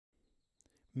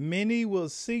Many will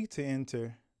seek to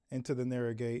enter into the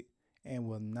narrow gate and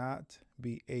will not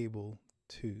be able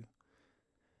to.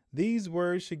 These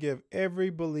words should give every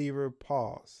believer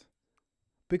pause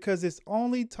because it's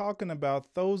only talking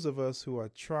about those of us who are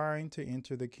trying to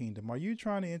enter the kingdom. Are you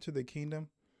trying to enter the kingdom?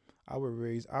 I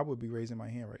would be raising my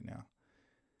hand right now.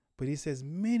 But he says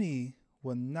many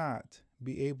will not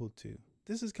be able to.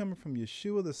 This is coming from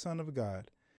Yeshua, the Son of God.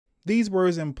 These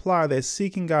words imply that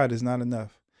seeking God is not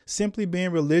enough. Simply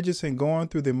being religious and going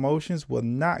through the motions will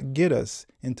not get us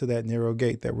into that narrow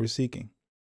gate that we're seeking.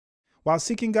 While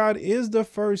seeking God is the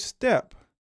first step,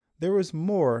 there is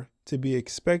more to be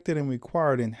expected and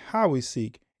required in how we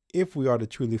seek if we are to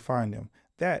truly find Him.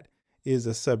 That is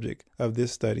the subject of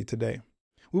this study today.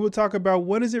 We will talk about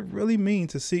what does it really mean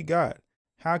to seek God?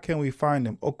 How can we find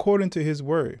Him according to His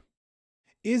Word?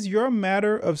 Is your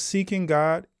matter of seeking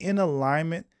God in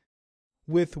alignment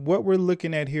with what we're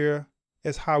looking at here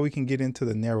as how we can get into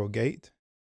the narrow gate?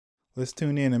 Let's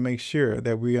tune in and make sure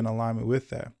that we're in alignment with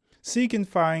that. Seek and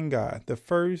find God, the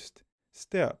first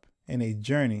step in a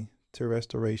journey to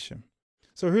restoration.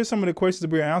 So here's some of the questions that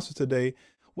we're answering today.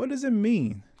 What does it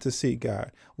mean to seek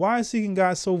God? Why is seeking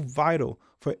God so vital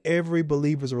for every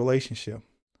believer's relationship?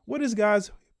 What is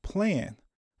God's plan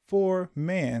for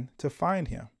man to find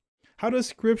Him? How does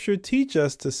Scripture teach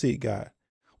us to seek God?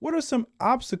 What are some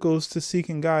obstacles to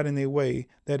seeking God in a way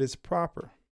that is proper?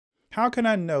 How can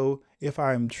I know if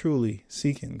I am truly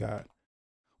seeking God?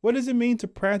 What does it mean to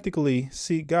practically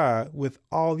seek God with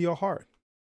all your heart?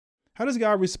 How does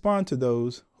God respond to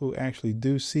those who actually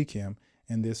do seek Him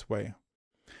in this way?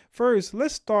 First,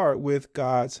 let's start with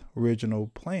God's original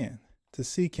plan to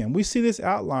seek Him. We see this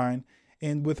outlined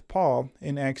with Paul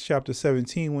in Acts chapter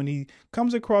 17 when he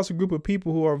comes across a group of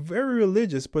people who are very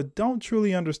religious but don't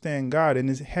truly understand God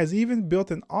and has even built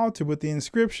an altar with the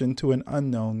inscription to an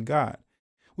unknown God.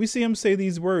 We see him say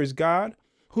these words, "God,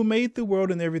 who made the world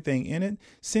and everything in it,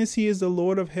 since He is the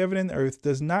Lord of heaven and earth,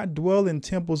 does not dwell in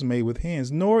temples made with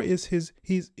hands, nor is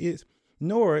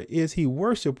He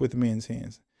worshipped with men's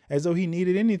hands, as though He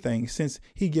needed anything, since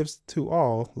He gives to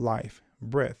all life,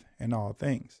 breath, and all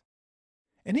things.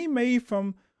 And He made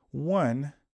from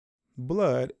one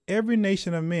blood every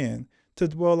nation of men to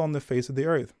dwell on the face of the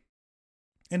earth,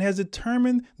 and has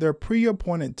determined their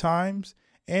pre-appointed times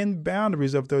and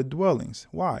boundaries of their dwellings."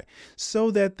 Why? So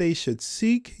that they should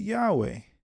seek Yahweh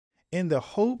in the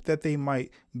hope that they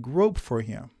might grope for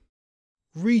Him,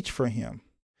 reach for Him,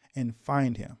 and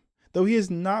find Him. Though He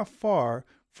is not far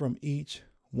from each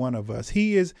one of us.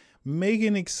 He is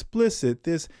making explicit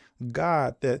this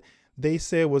God that they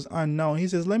said was unknown. He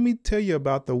says, let me tell you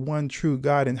about the one true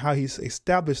God and how He's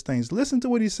established things. Listen to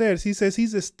what He says. He says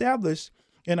He's established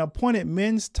and appointed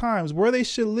men's times where they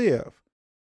should live.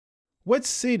 What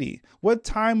city, what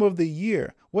time of the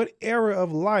year, what era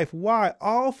of life, why?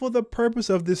 All for the purpose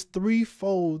of this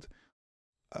threefold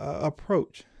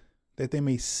approach, that they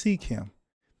may seek Him,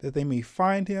 that they may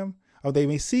find Him, or they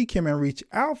may seek Him and reach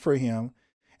out for Him,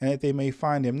 and that they may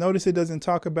find Him. Notice it doesn't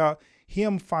talk about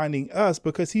Him finding us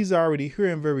because He's already here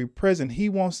and very present. He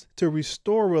wants to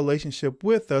restore relationship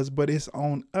with us, but it's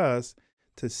on us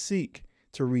to seek,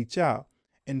 to reach out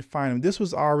and find Him. This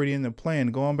was already in the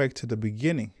plan going back to the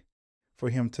beginning. For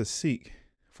Him to seek,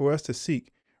 for us to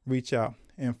seek, reach out,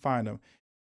 and find Him.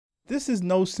 This is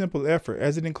no simple effort,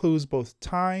 as it includes both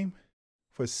time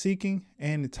for seeking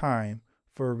and time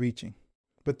for reaching.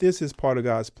 But this is part of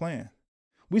God's plan.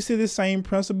 We see the same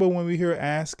principle when we hear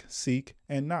ask, seek,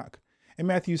 and knock. In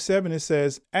Matthew 7, it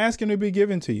says, "Ask and it will be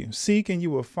given to you. Seek and you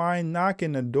will find. Knock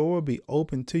and the door will be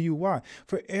open to you." Why?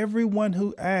 For everyone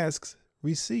who asks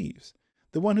receives.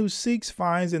 The one who seeks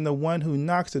finds, and the one who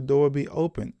knocks, the door will be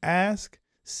open. Ask,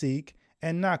 seek,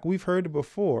 and knock. We've heard it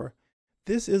before.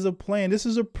 This is a plan. This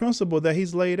is a principle that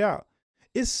He's laid out.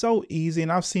 It's so easy,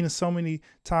 and I've seen it so many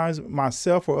times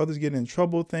myself or others get in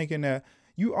trouble thinking that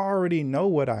you already know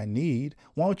what I need.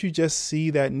 Why don't you just see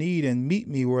that need and meet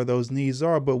me where those needs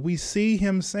are? But we see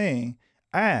Him saying,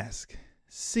 ask,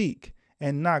 seek,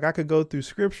 and knock. I could go through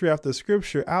scripture after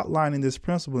scripture outlining this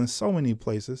principle in so many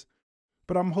places.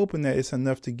 But I'm hoping that it's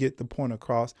enough to get the point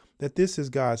across that this is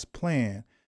God's plan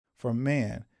for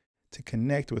man to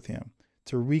connect with Him,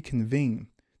 to reconvene,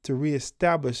 to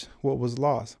reestablish what was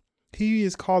lost. He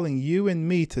is calling you and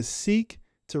me to seek,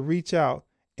 to reach out,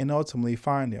 and ultimately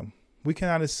find Him. We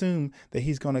cannot assume that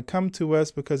He's going to come to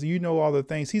us because you know all the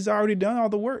things. He's already done all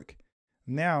the work.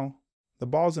 Now the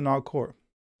ball's in our court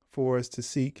for us to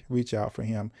seek, reach out for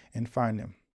Him, and find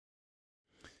Him.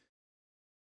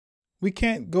 We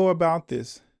can't go about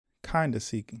this kind of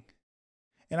seeking.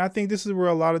 And I think this is where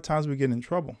a lot of times we get in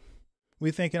trouble.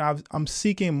 We're thinking I'm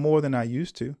seeking more than I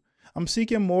used to. I'm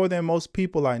seeking more than most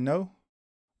people I know.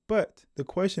 But the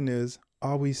question is,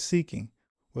 are we seeking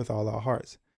with all our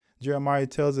hearts? Jeremiah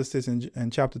tells us this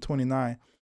in chapter 29.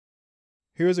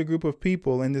 Here's a group of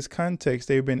people in this context.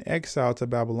 They've been exiled to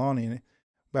Babylonia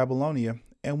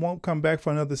and won't come back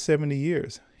for another 70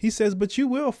 years. He says, but you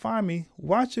will find me.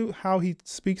 Watch how he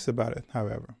speaks about it,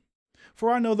 however.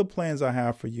 For I know the plans I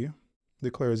have for you,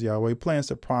 declares Yahweh, plans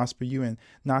to prosper you and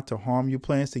not to harm you,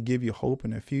 plans to give you hope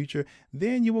in the future.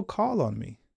 Then you will call on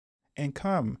me and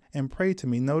come and pray to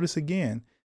me. Notice again,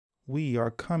 we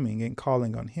are coming and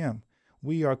calling on him.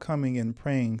 We are coming and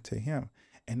praying to him,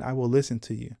 and I will listen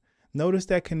to you. Notice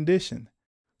that condition.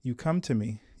 You come to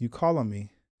me, you call on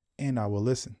me, and I will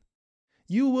listen.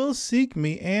 You will seek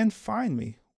me and find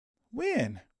me.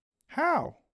 When?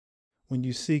 How? When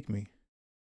you seek me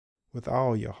with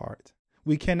all your heart.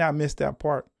 We cannot miss that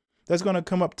part. That's going to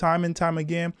come up time and time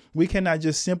again. We cannot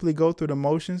just simply go through the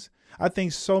motions. I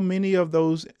think so many of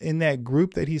those in that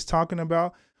group that he's talking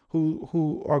about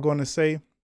who are going to say,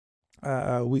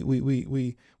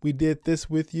 we did this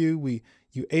with you.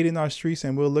 You ate in our streets,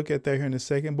 and we'll look at that here in a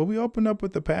second. But we open up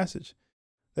with the passage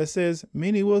that says,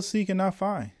 many will seek and not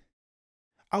find.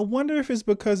 I wonder if it's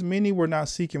because many were not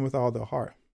seeking with all their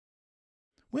heart.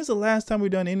 When's the last time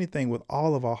we've done anything with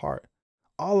all of our heart,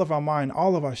 all of our mind,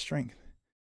 all of our strength?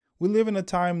 We live in a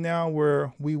time now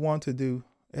where we want to do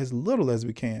as little as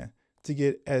we can to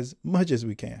get as much as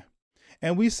we can.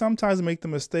 And we sometimes make the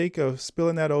mistake of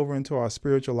spilling that over into our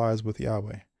spiritual lives with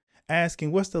Yahweh,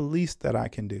 asking, what's the least that I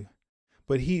can do?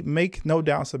 But he make no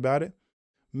doubts about it.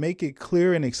 Make it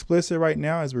clear and explicit right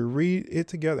now as we read it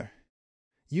together.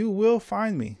 You will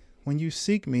find me when you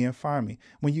seek me and find me.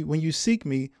 When you seek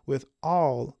me with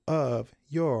all of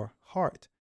your heart.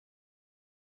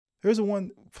 There's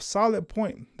one solid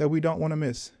point that we don't want to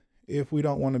miss if we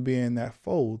don't want to be in that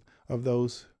fold of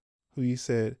those who he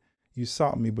said, you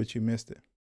sought me, but you missed it.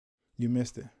 You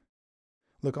missed it.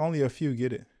 Look, only a few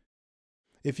get it.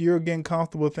 If you're getting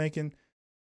comfortable thinking,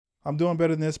 I'm doing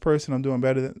better than this person, I'm doing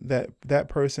better than that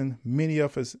person. Many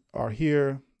of us are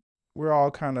here. We're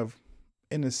all kind of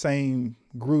in the same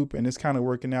group, and it's kind of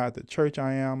working out at the church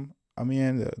I'm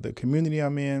in, the community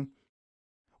I'm in.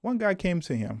 One guy came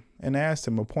to him and asked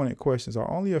him pointed questions. Are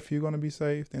only a few going to be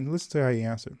saved? And listen to how he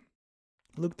answered.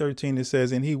 Luke 13, it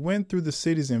says, and he went through the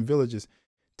cities and villages,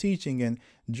 teaching and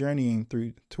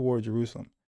journeying toward Jerusalem.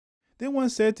 Then one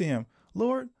said to him,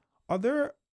 Lord, are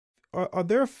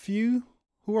there few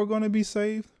who are going to be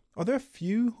saved? Are there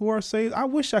few who are saved? I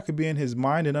wish I could be in his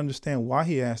mind and understand why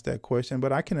he asked that question,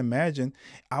 but I can imagine.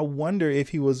 I wonder if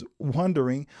he was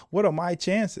wondering, what are my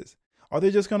chances? Are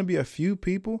there just going to be a few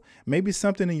people? Maybe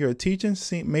something in your teaching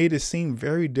made it seem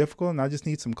very difficult, and I just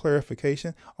need some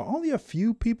clarification. Are only a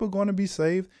few people going to be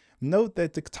saved? Note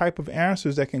that the type of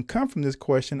answers that can come from this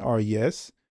question are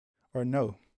yes or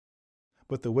no.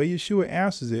 But the way Yeshua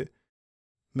answers it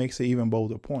makes an even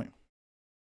bolder point.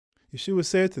 Yeshua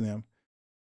said to them,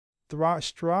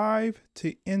 strive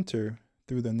to enter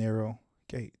through the narrow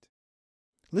gate.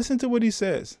 Listen to what he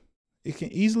says. It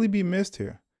can easily be missed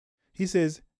here. He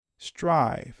says,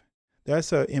 strive.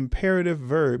 That's an imperative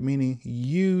verb, meaning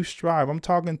you strive. I'm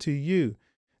talking to you.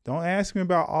 Don't ask me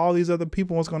about all these other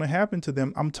people, what's going to happen to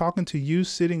them. I'm talking to you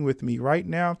sitting with me right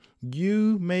now.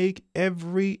 You make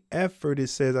every effort, it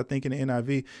says, I think in the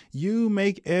NIV, you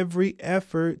make every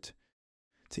effort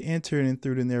to enter in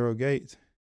through the narrow gate.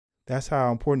 That's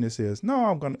how important this is. No,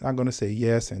 I'm going to say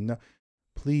yes and no.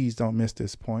 Please don't miss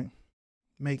this point.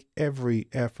 Make every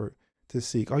effort to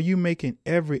seek. Are you making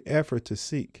every effort to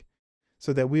seek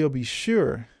so that we'll be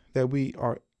sure that we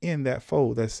are in that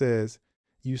fold that says,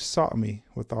 you sought me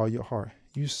with all your heart.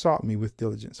 You sought me with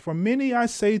diligence. For many, I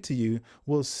say to you,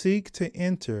 will seek to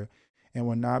enter and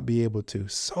will not be able to.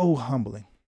 So humbling.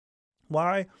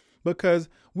 Why? Because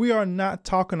we are not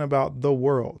talking about the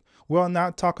world. We are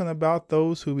not talking about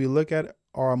those who we look at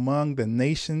are among the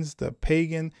nations, the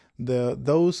pagan,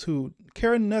 those who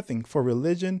care nothing for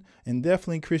religion and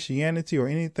definitely Christianity or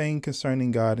anything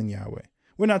concerning God and Yahweh.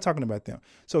 We're not talking about them.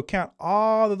 So count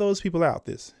all of those people out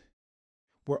this.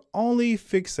 We're only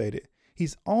fixated.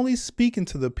 He's only speaking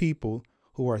to the people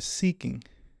who are seeking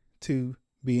to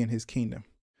be in his kingdom,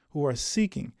 who are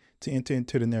seeking to enter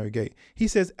into the narrow gate. He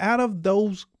says, out of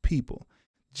those people,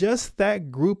 just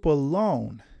that group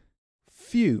alone,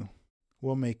 few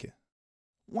will make it.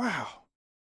 Wow.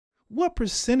 What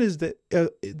percentage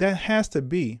that has to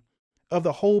be of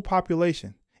the whole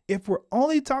population? If we're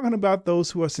only talking about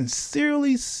those who are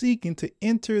sincerely seeking to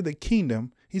enter the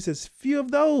kingdom, he says, few of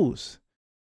those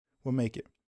will make it.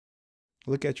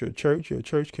 Look at your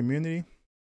church community.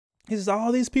 He says,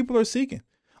 all these people are seeking.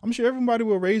 I'm sure everybody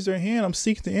will raise their hand. I'm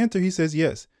seeking to enter. He says,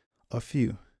 yes, a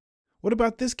few. What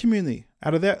about this community?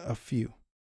 Out of that, a few.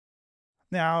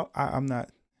 Now, I'm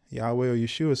not Yahweh or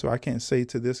Yeshua, so I can't say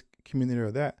to this community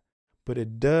or that. But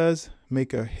it does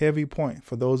make a heavy point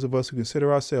for those of us who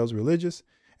consider ourselves religious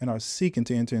and are seeking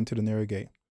to enter into the narrow gate.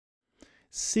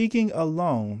 Seeking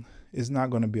alone is not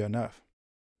going to be enough.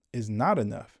 It's not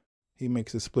enough. He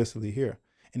makes explicitly here.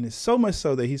 And it's so much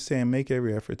so that he's saying make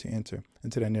every effort to enter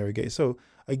into that narrow gate. So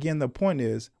again, the point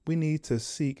is we need to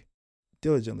seek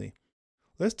diligently.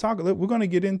 Let's talk. We're going to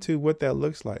get into what that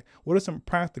looks like. What are some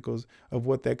practicals of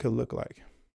what that could look like?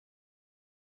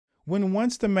 When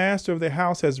once the master of the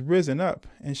house has risen up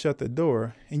and shut the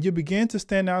door, and you begin to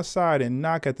stand outside and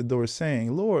knock at the door,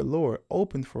 saying, Lord, Lord,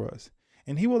 open for us.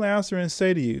 And he will answer and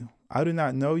say to you, I do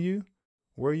not know you,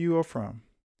 where you are from.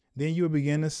 Then you will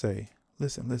begin to say,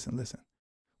 listen, listen, listen.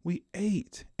 We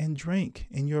ate and drank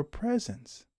in your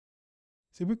presence.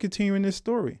 See, we're continuing this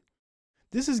story.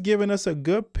 This is giving us a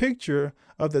good picture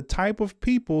of the type of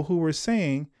people who were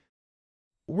saying,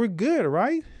 we're good,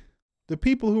 right? The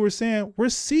people who were saying, we're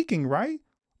seeking, right?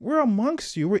 We're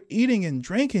amongst you. We're eating and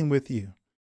drinking with you.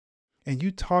 And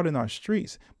you taught in our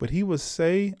streets. But he will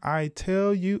say, I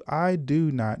tell you, I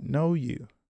do not know you,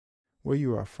 where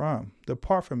you are from.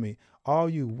 Depart from me, all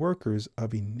you workers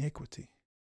of iniquity.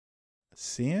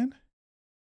 Sin?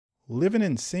 Living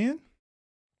in sin?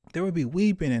 There will be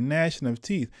weeping and gnashing of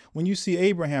teeth when you see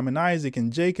Abraham and Isaac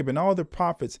and Jacob and all the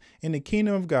prophets in the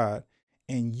kingdom of God,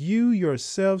 and you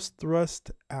yourselves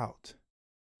thrust out.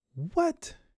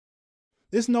 What?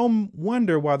 There's no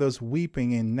wonder why there's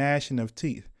weeping and gnashing of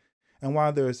teeth, and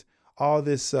why there's all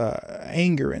this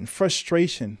anger and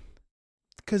frustration,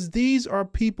 because these are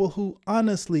people who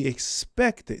honestly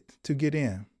expected to get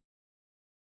in.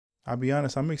 I'll be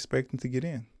honest, I'm expecting to get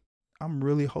in. I'm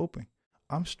really hoping.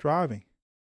 I'm striving.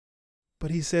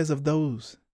 But he says of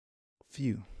those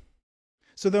few.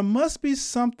 So there must be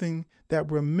something that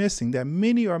we're missing, that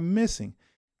many are missing.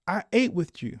 I ate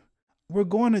with you. We're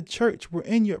going to church. We're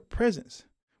in your presence.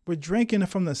 We're drinking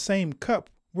from the same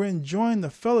cup. We're enjoying the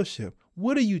fellowship.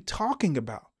 What are you talking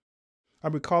about? I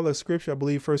recall a scripture, I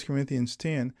believe 1 Corinthians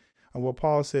 10, where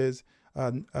Paul says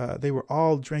they were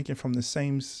all drinking from the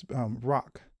same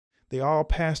rock. They all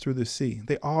passed through the sea.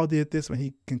 They all did this. When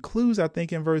he concludes, I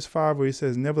think in verse 5, where he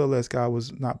says, nevertheless, God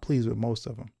was not pleased with most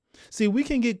of them. See, we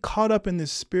can get caught up in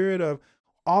this spirit of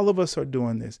all of us are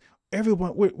doing this.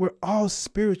 Everyone, we're all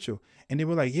spiritual. And they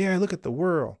were like, yeah, look at the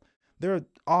world. They're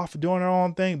off doing their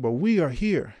own thing, but we are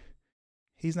here.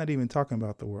 He's not even talking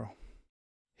about the world.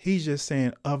 He's just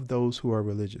saying of those who are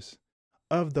religious,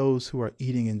 of those who are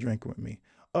eating and drinking with me,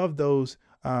 of those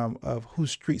of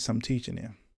whose streets I'm teaching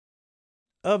in,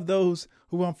 of those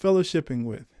who I'm fellowshipping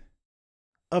with,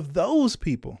 of those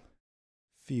people,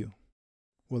 few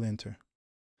will enter.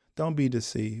 Don't be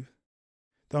deceived.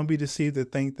 Don't be deceived to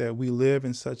think that we live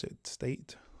in such a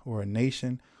state or a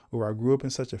nation, or I grew up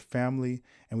in such a family,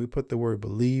 and we put the word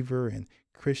believer and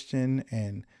Christian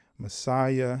and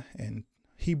Messiah and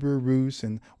Hebrew roots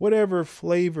and whatever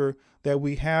flavor that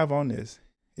we have on this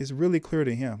is really clear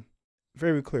to him.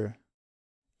 Very clear.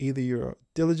 Either you're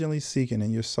diligently seeking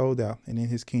and you're sold out and in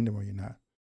his kingdom, or you're not.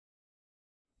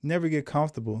 Never get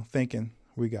comfortable thinking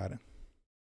we got it.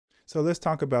 So let's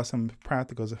talk about some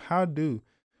practicals of how do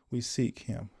we seek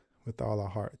him with all our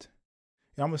heart.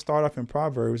 I'm going to start off in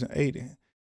Proverbs 8.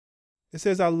 It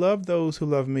says, I love those who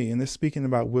love me. And this is speaking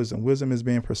about wisdom. Wisdom is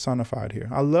being personified here.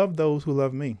 I love those who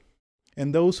love me.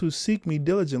 And those who seek me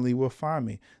diligently will find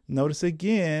me. Notice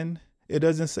again, it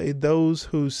doesn't say those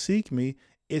who seek me.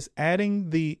 It's adding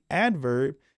the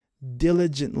adverb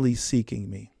diligently seeking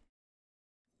me.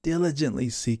 Diligently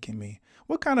seeking me.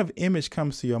 What kind of image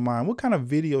comes to your mind? What kind of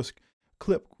video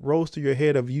clip rolls through your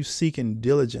head of you seeking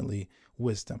diligently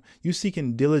wisdom? You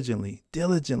seeking diligently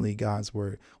God's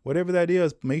word. Whatever that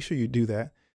is, make sure you do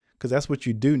that, because that's what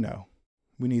you do know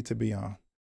we need to be on.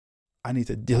 I need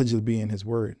to diligently be in his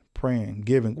word, praying,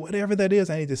 giving, whatever that is,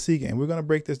 I need to seek it. And we're going to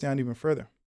break this down even further.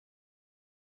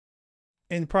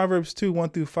 In Proverbs 2,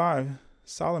 1-5,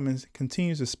 Solomon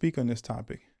continues to speak on this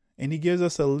topic. And he gives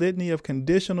us a litany of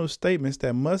conditional statements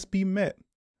that must be met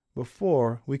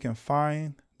before we can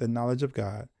find the knowledge of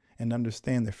God and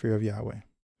understand the fear of Yahweh.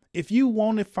 If you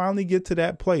want to finally get to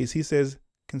that place, he says,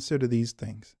 consider these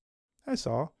things. That's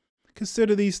all.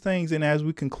 Consider these things. And as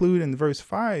we conclude in verse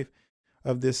 5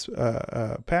 of this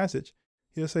passage,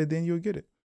 he'll say, then you'll get it.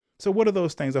 So what are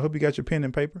those things? I hope you got your pen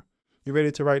and paper. You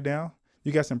ready to write down?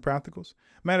 You got some practicals.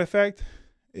 Matter of fact,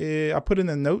 I put in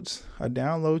the notes a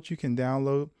download you can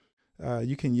download.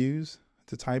 You can use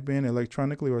to type in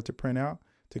electronically or to print out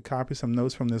to copy some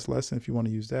notes from this lesson if you want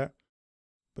to use that.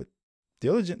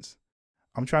 Diligence.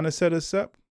 I'm trying to set us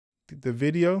up, the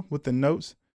video with the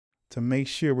notes, to make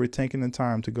sure we're taking the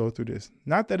time to go through this.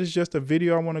 Not that it's just a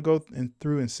video I want to go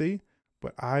through and see,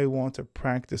 but I want to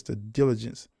practice the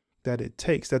diligence that it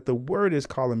takes, that the word is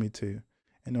calling me to,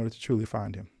 in order to truly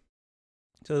find him.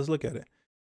 So let's look at it.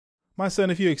 My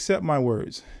son, if you accept my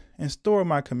words and store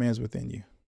my commands within you,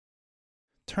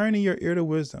 turning your ear to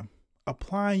wisdom,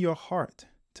 applying your heart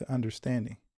to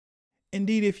understanding.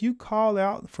 Indeed, if you call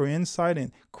out for insight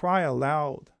and cry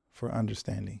aloud for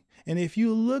understanding, and if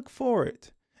you look for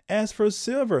it as for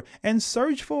silver and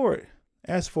search for it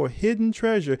as for hidden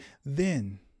treasure,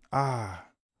 then,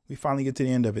 we finally get to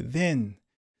the end of it. Then,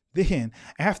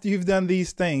 after you've done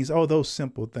these things, those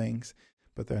simple things,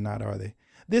 but they're not, are they?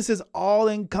 This is all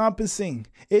encompassing.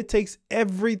 It takes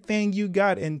everything you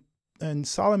got. And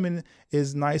Solomon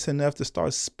is nice enough to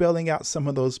start spelling out some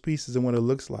of those pieces and what it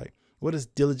looks like. What does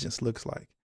diligence look like?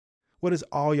 What does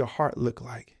all your heart look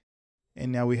like?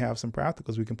 And now we have some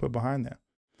practicals we can put behind that.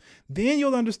 Then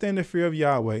you'll understand the fear of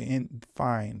Yahweh and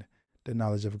find the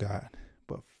knowledge of God.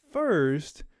 But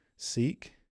first,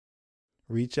 seek,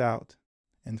 reach out,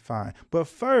 and find. But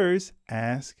first,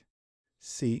 ask,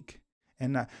 seek,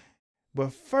 and not.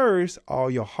 But first, all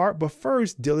your heart. But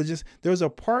first, diligence. There's a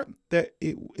part that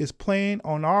it is playing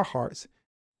on our hearts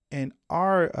and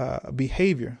our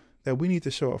behavior that we need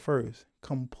to show up first.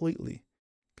 Completely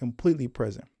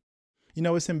present. You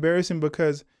know, it's embarrassing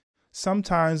because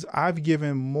sometimes I've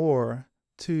given more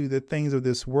to the things of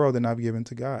this world than I've given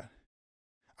to God.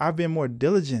 I've been more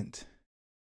diligent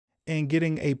in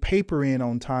getting a paper in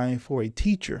on time for a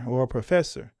teacher or a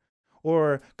professor,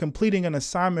 or completing an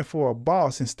assignment for a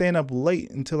boss and staying up late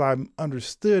until I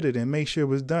understood it and make sure it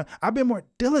was done. I've been more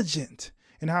diligent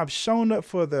in how I've shown up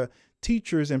for the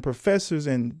teachers and professors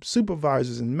and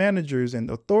supervisors and managers and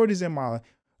authorities in my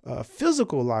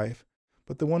physical life,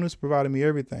 but the one who's provided me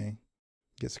everything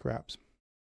gets scraps.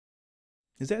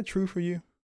 Is that true for you?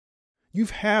 You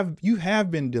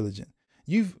have been diligent.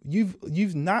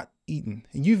 You've not eaten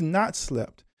and you've not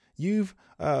slept. You've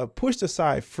pushed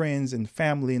aside friends and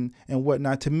family and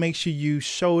whatnot to make sure you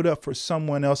showed up for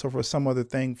someone else or for some other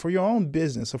thing, for your own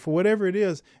business or for whatever it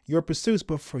is, your pursuits.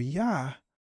 But for Yah,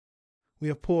 we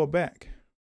have pulled back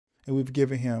and we've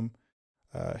given him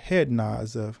head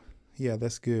nods of, yeah,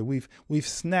 that's good. We've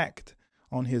snacked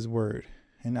on his word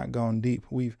and not gone deep.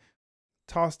 We've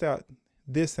tossed out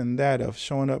this and that of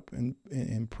showing up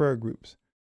in prayer groups.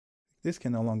 This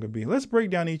can no longer be. Let's break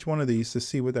down each one of these to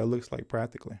see what that looks like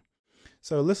practically.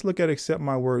 So let's look at accept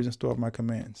my words and store up my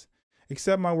commands.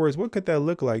 Accept my words. What could that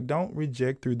look like? Don't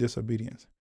reject through disobedience,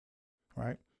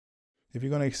 right? If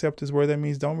you're going to accept his word, that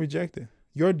means don't reject it.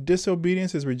 Your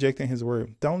disobedience is rejecting his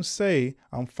word. Don't say,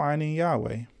 I'm finding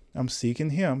Yahweh. I'm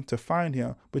seeking him to find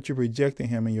him, but you're rejecting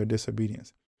him in your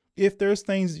disobedience. If there's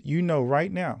things you know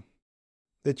right now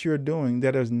that you're doing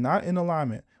that is not in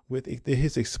alignment with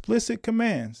his explicit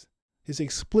commands, his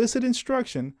explicit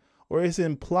instruction, or his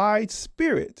implied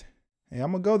spirit, and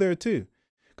I'm going to go there too,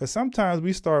 because sometimes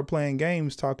we start playing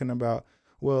games talking about,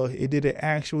 well, it did it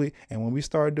actually, and when we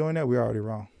start doing that, we're already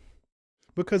wrong.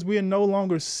 Because we are no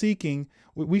longer seeking,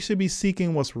 we should be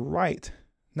seeking what's right,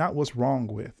 not what's wrong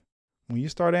with. When you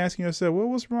start asking yourself, well,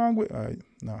 what's wrong with?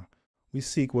 No, we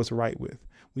seek what's right with.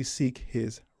 We seek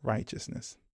his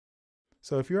righteousness.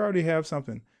 So if you already have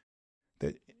something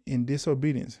that in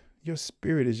disobedience, your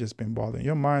spirit has just been bothering,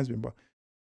 your mind's been bothering,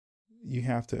 you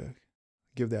have to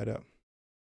give that up.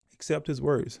 Accept his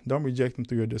words. Don't reject them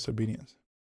through your disobedience.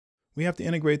 We have to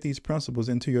integrate these principles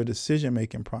into your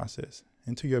decision-making process,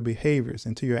 into your behaviors,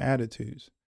 into your attitudes.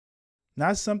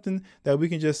 Not something that we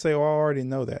can just say, oh, I already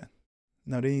know that.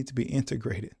 No, they need to be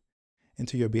integrated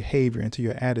into your behavior, into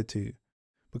your attitude,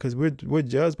 because we're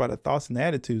judged by the thoughts and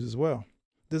attitudes as well.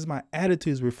 Does my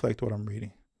attitudes reflect what I'm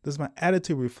reading? Does my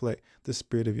attitude reflect the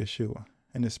spirit of Yeshua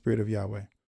and the spirit of Yahweh?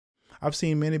 I've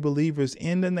seen many believers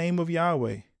in the name of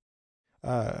Yahweh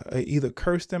either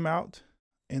curse them out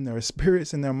in their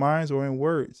spirits, in their minds, or in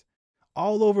words,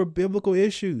 all over biblical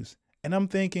issues. And I'm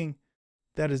thinking,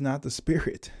 that is not the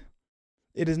spirit.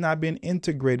 It has not been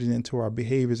integrated into our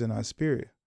behaviors and our spirit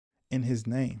in his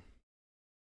name.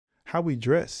 How we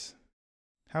dress,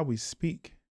 how we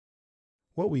speak,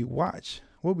 what we watch,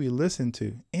 what we listen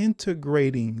to,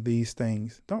 integrating these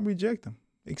things. Don't reject them.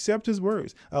 Accept his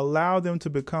words. Allow them to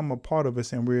become a part of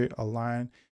us, and we're aligned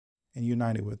and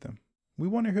united with them. We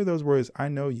want to hear those words, I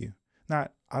know you,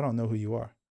 not I don't know who you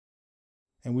are.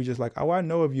 And we just like, oh, I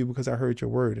know of you because I heard your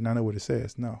word and I know what it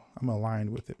says. No, I'm aligned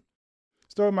with it.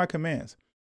 Store my commands.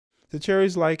 To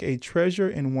cherish like a treasure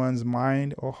in one's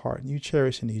mind or heart. You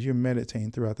cherish in these. You're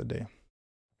meditating throughout the day.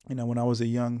 You know, when I was a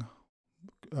young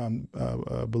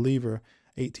believer,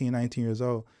 18, 19 years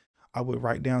old, I would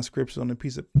write down scriptures on a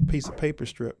piece of paper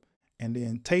strip and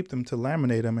then tape them to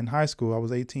laminate them in high school. I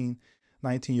was 18,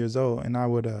 19 years old, and I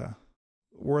would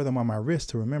wear them on my wrist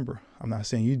to remember. I'm not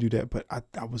saying you do that, but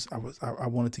I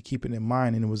wanted to keep it in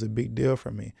mind, and it was a big deal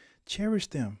for me. Cherish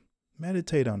them,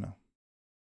 meditate on them.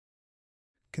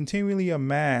 Continually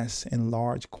amass in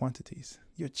large quantities.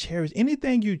 You cherish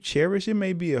anything you cherish. It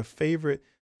may be a favorite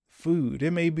food.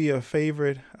 It may be a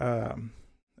favorite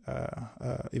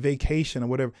vacation or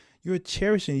whatever. You're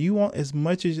cherishing. You want as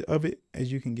much of it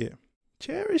as you can get.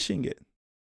 Cherishing it.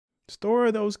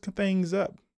 Store those things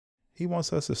up. He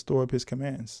wants us to store up his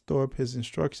commands, store up his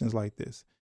instructions like this.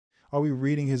 Are we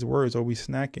reading his words? Are we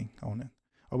snacking on it?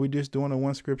 Are we just doing a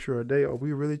one scripture a day? Are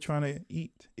we really trying to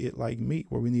eat it like meat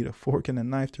where we need a fork and a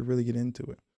knife to really get into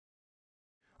it?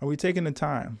 Are we taking the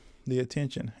time, the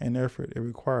attention and effort it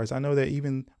requires? I know that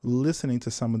even listening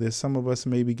to some of this, some of us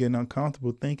may be getting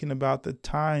uncomfortable thinking about the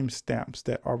time stamps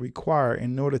that are required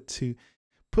in order to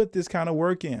put this kind of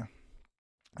work in.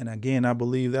 And again, I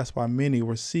believe that's why many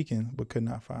were seeking but could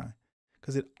not find,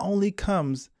 because it only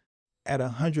comes at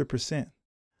 100%,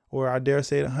 or I dare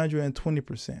say at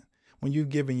 120%. When you're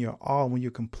giving your all, when you're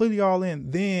completely all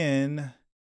in, then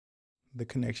the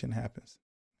connection happens.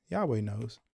 Yahweh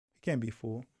knows. It can't be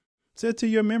fooled. Set it to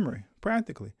your memory,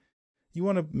 practically. You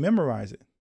want to memorize it.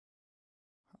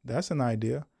 That's an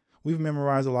idea. We've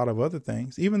memorized a lot of other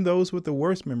things. Even those with the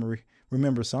worst memory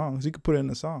remember songs. You could put it in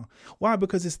a song. Why?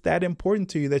 Because it's that important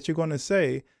to you that you're going to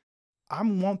say, I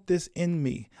want this in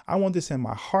me. I want this in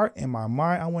my heart and my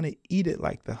mind. I want to eat it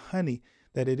like the honey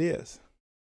that it is.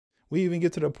 We even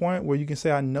get to the point where you can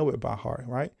say, I know it by heart,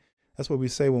 right? That's what we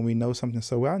say when we know something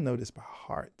so well. I know this by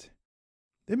heart.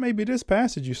 It may be this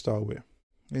passage you start with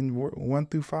in 1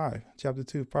 through 5, chapter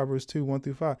 2, Proverbs 2, 1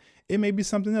 through 5. It may be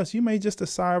something else. You may just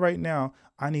decide right now,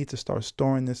 I need to start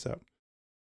storing this up.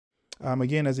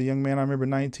 Again, as a young man, I remember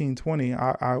 1920,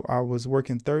 I was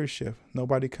working third shift.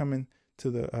 Nobody coming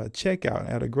to the checkout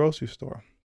at a grocery store.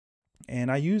 And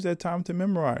I used that time to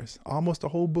memorize almost the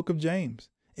whole book of James.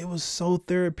 It was so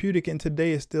therapeutic, and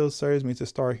today it still serves me to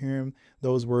start hearing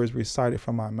those words recited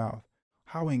from my mouth.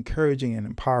 How encouraging and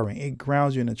empowering. It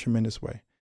grounds you in a tremendous way.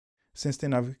 Since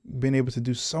then, I've been able to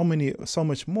do so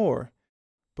much more,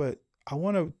 but I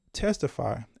want to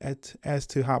testify as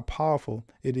to how powerful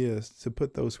it is to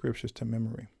put those scriptures to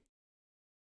memory.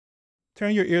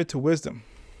 Turn your ear to wisdom.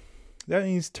 That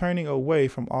means turning away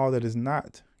from all that is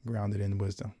not grounded in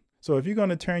wisdom. So if you're going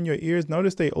to turn your ears,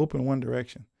 notice they open one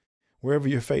direction, wherever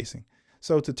you're facing.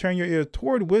 So to turn your ear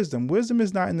toward wisdom, wisdom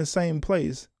is not in the same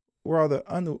place where all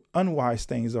the unwise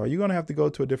things are. You're going to have to go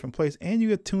to a different place, and you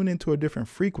get tuned into a different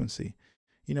frequency.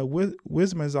 You know,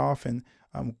 wisdom is often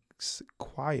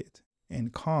quiet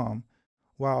and calm,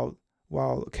 while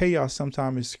chaos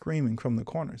sometimes is screaming from the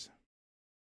corners.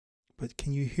 But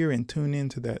can you hear and tune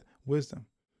into that wisdom?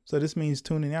 So this means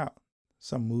tuning out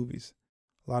some movies,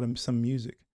 some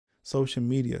music, social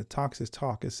media, toxic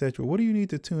talk, etc. What do you need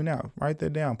to tune out? Write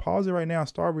that down. Pause it right now.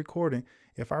 Start recording.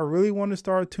 If I really want to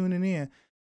start tuning in,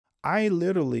 I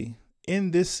literally,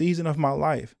 in this season of my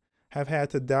life, have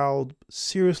had to dial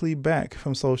seriously back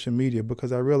from social media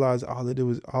because I realized all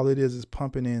it is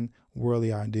pumping in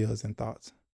worldly ideas and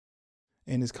thoughts.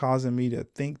 And it's causing me to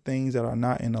think things that are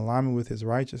not in alignment with his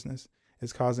righteousness.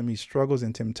 It's causing me struggles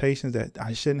and temptations that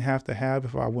I shouldn't have to have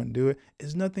if I wouldn't do it.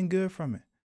 It's nothing good from it.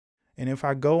 And if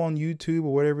I go on YouTube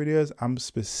or whatever it is, I'm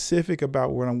specific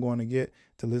about what I'm going to get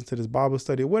to listen to this Bible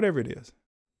study or whatever it is.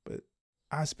 But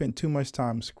I spent too much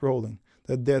time scrolling,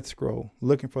 the death scroll,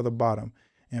 looking for the bottom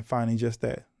and finding just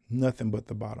that, nothing but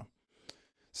the bottom.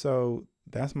 So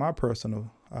that's my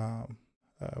personal,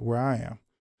 where I am.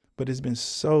 But it's been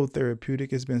so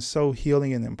therapeutic. It's been so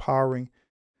healing and empowering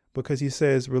because he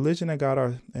says religion that God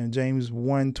our, in James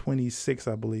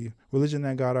 1:26, I believe, religion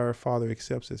that God our Father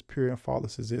accepts as pure and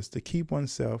faultless as this, to keep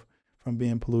oneself from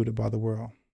being polluted by the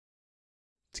world.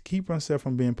 To keep oneself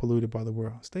from being polluted by the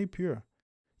world. Stay pure.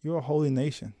 You're a holy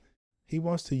nation. He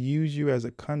wants to use you as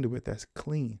a conduit that's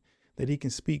clean, that he can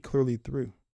speak clearly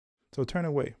through. So turn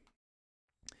away.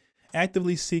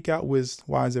 Actively seek out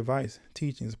wise advice,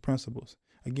 teachings, principles.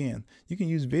 Again, you can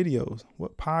use videos.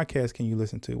 What podcasts can you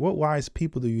listen to? What wise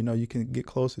people do you know you can get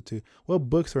closer to?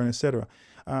 What books are, etc.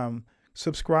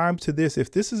 Subscribe to this.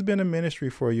 If this has been a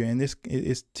ministry for you and this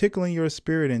is tickling your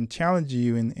spirit and challenging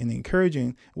you and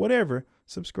encouraging, whatever,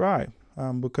 subscribe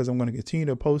because I'm going to continue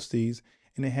to post these.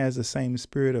 And it has the same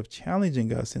spirit of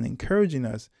challenging us and encouraging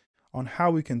us on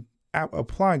how we can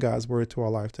apply God's word to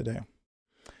our life today.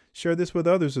 Share this with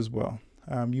others as well.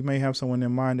 You may have someone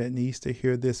in mind that needs to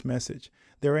hear this message.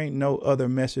 There ain't no other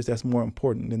message that's more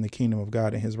important than the kingdom of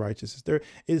God and his righteousness.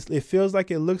 It feels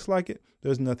like it, looks like it.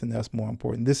 There's nothing that's more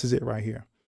important. This is it right here.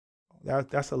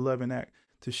 That's a loving act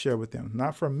to share with them.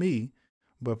 Not from me,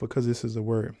 but because this is a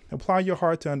word. Apply your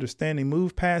heart to understanding.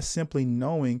 Move past simply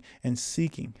knowing and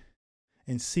seeking,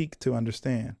 and seek to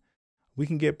understand. We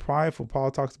can get prideful. Paul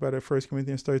talks about it in 1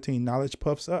 Corinthians 13. Knowledge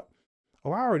puffs up.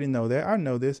 Oh, I already know that. I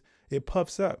know this. It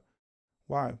puffs up.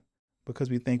 Why?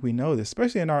 Because we think we know this,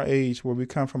 especially in our age where we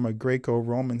come from a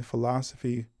Greco-Roman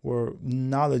philosophy where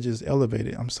knowledge is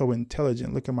elevated. I'm so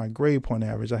intelligent. Look at my grade point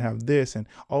average. I have this, and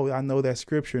oh, I know that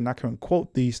scripture and I can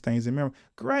quote these things and remember.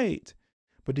 Great.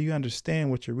 But do you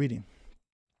understand what you're reading?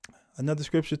 Another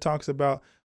scripture talks about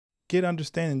get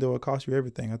understanding, though it costs you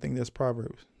everything. I think that's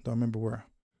Proverbs. Don't remember where.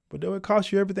 But though it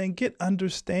costs you everything, get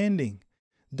understanding.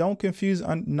 Don't confuse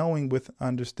knowing with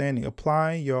understanding.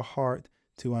 Apply your heart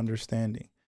to understanding.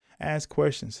 Ask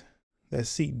questions that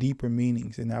seek deeper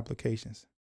meanings and applications.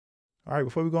 All right,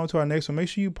 before we go on to our next one, make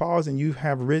sure you pause and you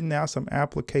have written out some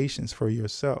applications for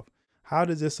yourself. How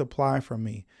does this apply for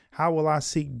me? How will I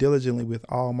seek diligently with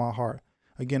all my heart?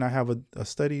 Again, I have a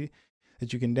study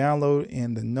that you can download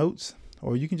in the notes,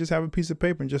 or you can just have a piece of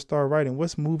paper and just start writing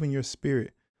what's moving your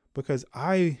spirit. Because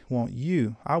I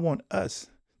want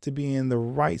us to be in the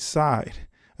right side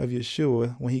of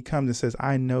Yeshua when he comes and says,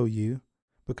 I know you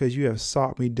because you have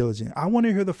sought me diligently. I want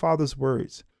to hear the Father's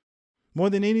words more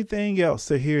than anything else,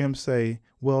 to hear him say,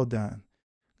 well done,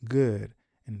 good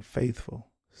and faithful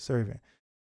servant.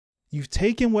 You've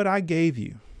taken what I gave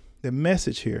you, the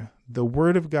message here, the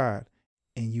word of God,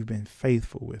 and you've been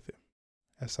faithful with it.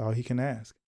 That's all he can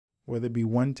ask. Whether it be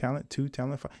 1 talent, 2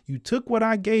 talent, 5. You took what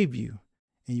I gave you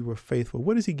and you were faithful.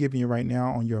 What is he giving you right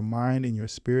now on your mind and your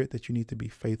spirit that you need to be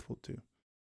faithful to?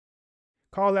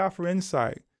 Call out for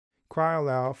insight. Cry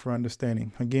aloud for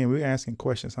understanding. Again, we're asking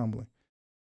questions humbly.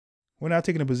 We're not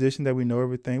taking a position that we know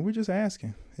everything. We're just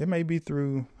asking. It may be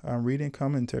through reading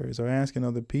commentaries or asking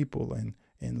other people and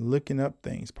looking up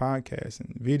things, podcasts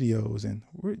and videos, and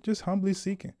we're just humbly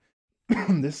seeking.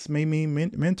 This may mean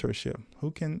mentorship.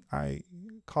 Who can I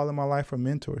call in my life for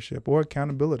mentorship or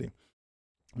accountability?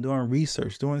 Doing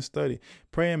research, doing study,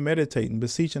 praying, meditating,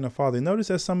 beseeching the Father. Notice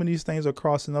that some of these things are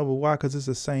crossing over. Why? Because it's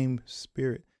the same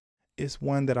spirit. It's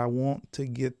one that I want to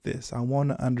get this. I want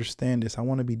to understand this. I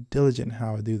want to be diligent in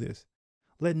how I do this.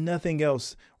 Let nothing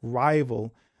else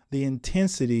rival the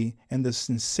intensity and the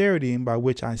sincerity by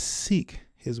which I seek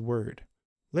his word.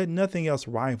 Let nothing else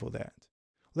rival that.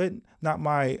 Let not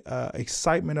my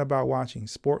excitement about watching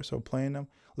sports or playing them.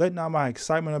 Let not my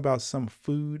excitement about some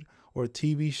food or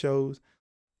TV shows.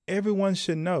 Everyone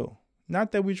should know.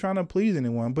 Not that we're trying to please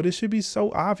anyone, but it should be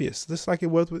so obvious, just like it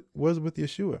was with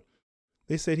Yeshua.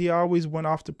 They said he always went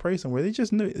off to pray somewhere. They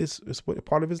just knew it's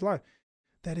part of his life.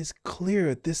 That is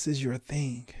clear. This is your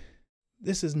thing.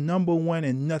 This is number one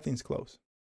and nothing's close.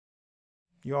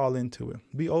 You're all into it.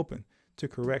 Be open to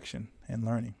correction and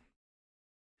learning.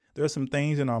 There are some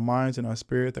things in our minds and our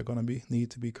spirit that are going to need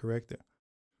to be corrected.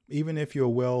 Even if you're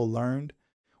well learned,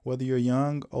 whether you're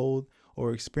young, old,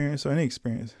 or experienced or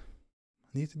inexperienced,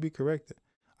 needs to be corrected.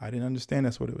 I didn't understand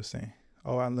that's what it was saying.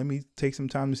 Let me take some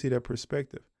time to see that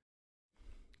perspective.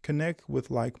 Connect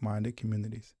with like-minded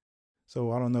communities.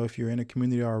 So I don't know if you're in a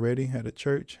community already at a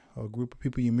church or a group of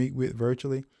people you meet with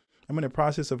virtually. I'm in the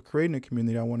process of creating a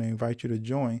community. I want to invite you to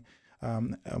join,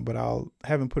 but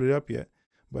haven't put it up yet.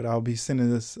 But I'll be sending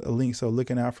this a link, so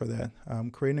looking out for that.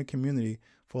 Creating a community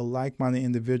for like-minded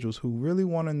individuals who really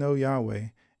want to know Yahweh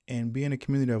and be in a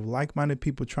community of like-minded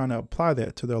people trying to apply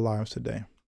that to their lives today.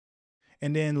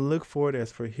 And then look for it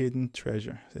as for hidden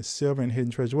treasure. It's silver and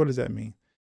hidden treasure. What does that mean?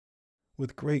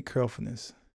 With great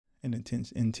carefulness and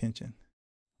intention,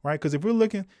 right? Because if we're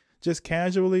looking just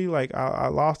casually, like I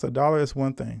lost $1, it's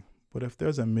one thing. But if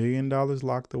there's $1 million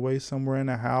locked away somewhere in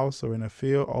a house or in a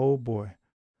field, oh boy,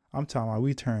 I'm talking about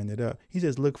we turned it up. He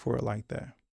says, look for it like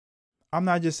that. I'm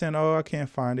not just saying, I can't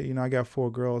find it. I got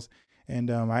 4 girls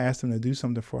and I asked them to do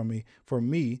something for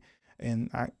me. And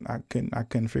I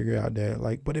couldn't figure out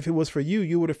that. But if it was for you,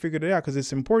 you would have figured it out because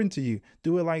it's important to you.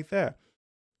 Do it like that.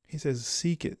 He says,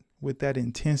 seek it with that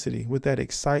intensity, with that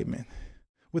excitement,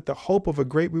 with the hope of a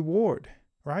great reward,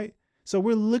 right? So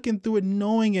we're looking through it,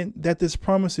 knowing that this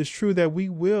promise is true, that we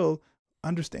will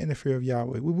understand the fear of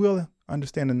Yahweh. We will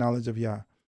understand the knowledge of Yah.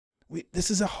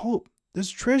 This is a hope. There's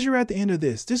treasure at the end of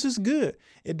this. This is good.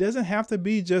 It doesn't have to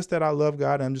be just that I love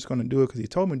God and I'm just going to do it because he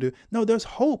told me to do it. No, there's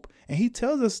hope. And he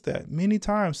tells us that many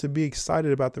times to be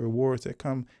excited about the rewards that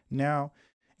come now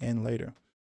and later.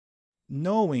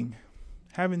 Knowing,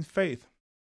 having faith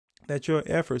that your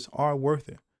efforts are worth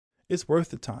it. It's worth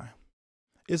the time.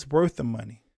 It's worth the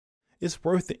money. It's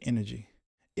worth the energy.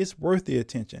 It's worth the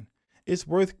attention. It's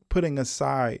worth putting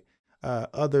aside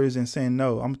others and saying,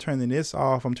 no, I'm turning this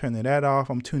off. I'm turning that off.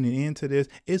 I'm tuning into this.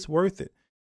 It's worth it.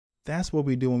 That's what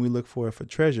we do when we look for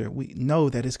treasure. We know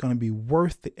that it's going to be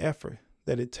worth the effort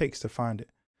that it takes to find it.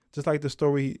 Just like the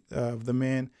story of the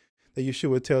man that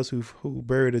Yeshua tells who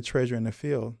buried a treasure in the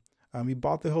field. He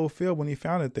bought the whole field when he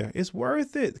found it there. It's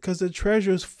worth it because the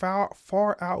treasure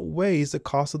far outweighs the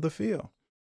cost of the field.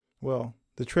 Well,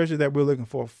 the treasure that we're looking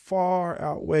for far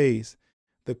outweighs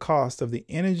the cost of the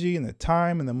energy and the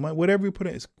time and the money. Whatever we put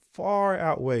in, it far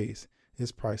outweighs.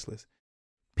 It's priceless.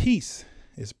 Peace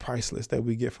is priceless that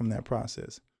we get from that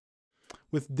process.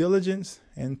 With diligence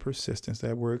and persistence,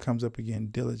 that word comes up again,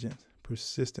 diligence,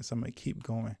 persistence. I'm going to keep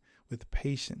going with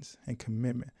patience and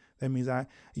commitment. That means I'm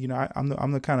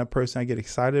the kind of person I get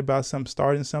excited about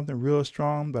starting something real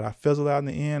strong, but I fizzle out in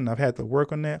the end and I've had to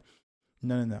work on that.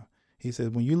 No. He says,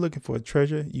 when you're looking for a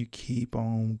treasure, you keep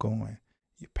on going.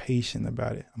 You're patient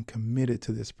about it. I'm committed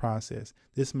to this process.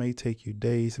 This may take you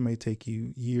days. It may take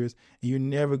you years. And you're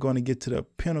never going to get to the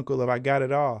pinnacle of I got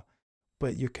it all.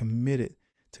 But you're committed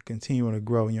to continuing to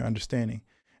grow in your understanding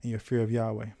and your fear of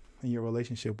Yahweh and your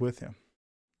relationship with him.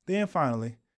 Then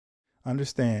finally,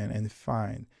 understand and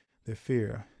find the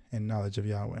fear and knowledge of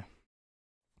Yahweh.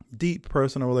 Deep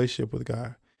personal relationship with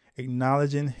God,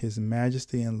 acknowledging his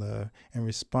majesty and love and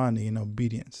responding in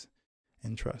obedience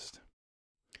and trust.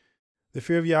 The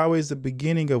fear of Yahweh is the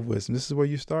beginning of wisdom. This is where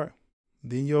you start.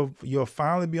 Then you'll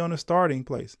finally be on the starting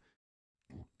place.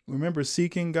 Remember,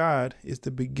 seeking God is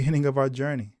the beginning of our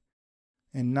journey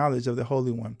and knowledge of the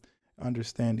Holy One,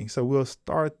 understanding. So we'll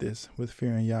start this with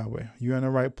fearing Yahweh. You're in the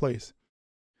right place.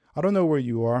 I don't know where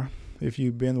you are. If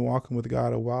you've been walking with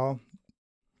God a while,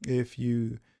 if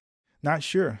you not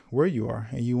sure where you are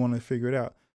and you want to figure it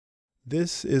out,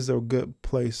 this is a good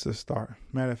place to start.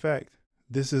 Matter of fact,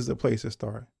 this is the place to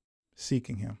start.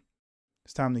 Seeking him.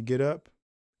 It's time to get up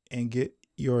and get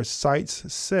your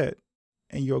sights set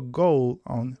and your goal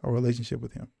on a relationship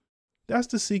with him. That's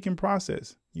the seeking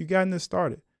process. You gotten this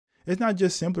started. It's not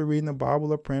just simply reading the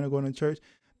Bible or praying or going to church.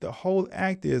 The whole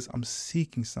act is I'm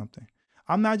seeking something.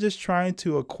 I'm not just trying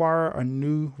to acquire a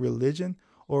new religion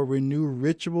or renew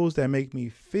rituals that make me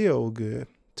feel good.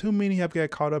 Too many have got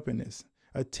caught up in this,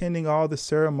 attending all the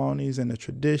ceremonies and the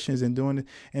traditions and doing it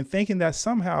and thinking that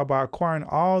somehow by acquiring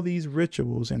all these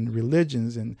rituals and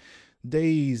religions and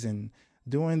days and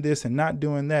doing this and not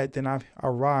doing that, then I've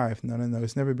arrived. No.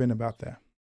 It's never been about that.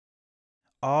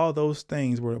 All those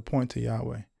things were to point to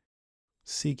Yahweh.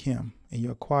 Seek him in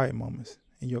your quiet moments,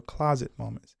 in your closet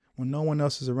moments. When no one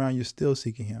else is around, you're still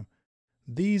seeking him.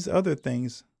 These other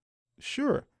things,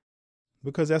 sure,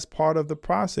 because that's part of the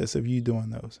process of you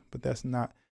doing those, but that's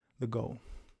not the goal.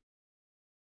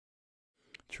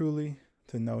 Truly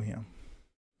to know him.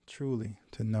 Truly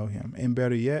to know him. And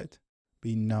better yet,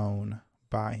 be known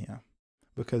by him.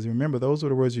 Because remember, those were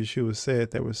the words Yeshua said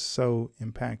that were so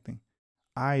impacting.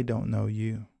 I don't know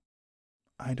you.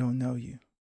 I don't know you.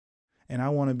 And I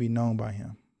want to be known by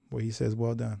him. Where he says,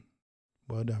 well done.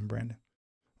 Well done, Brandon.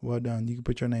 Well done. You can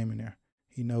put your name in there.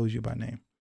 He knows you by name.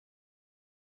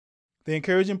 The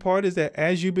encouraging part is that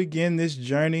as you begin this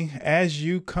journey, as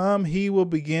you come, he will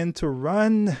begin to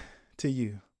run to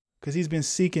you because he's been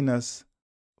seeking us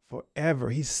forever.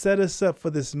 He set us up for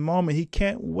this moment. He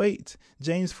can't wait.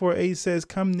 James 4:8 says,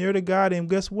 come near to God. And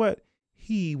guess what?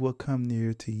 He will come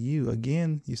near to you.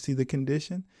 Again, you see the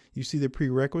condition. You see the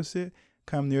prerequisite.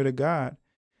 Come near to God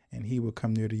and he will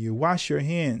come near to you. Wash your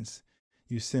hands,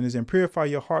 you sinners, and purify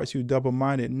your hearts, you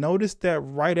double-minded. Notice that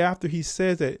right after he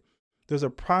says that, there's a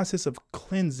process of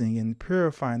cleansing and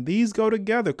purifying. These go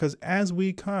together because as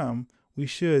we come, we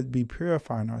should be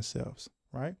purifying ourselves,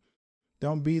 right?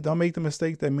 Don't make the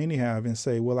mistake that many have and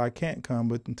say, well, I can't come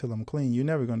but until I'm clean. You're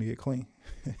never going to get clean.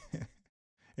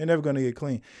 You're never going to get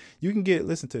clean. You can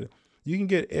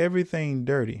get everything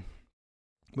dirty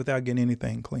without getting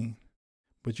anything clean.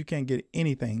 But you can't get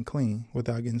anything clean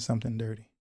without getting something dirty.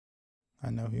 I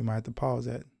know you might have to pause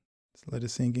that. Let it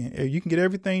sink in. You can get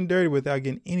everything dirty without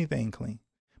getting anything clean.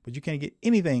 But you can't get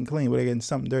anything clean without getting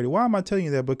something dirty. Why am I telling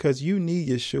you that? Because you need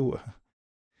Yeshua.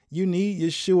 You need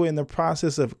Yeshua in the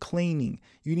process of cleaning.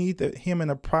 You need him in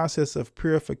the process of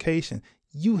purification.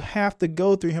 You have to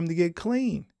go through him to get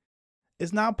clean.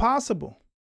 It's not possible.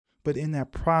 But in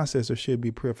that process, there should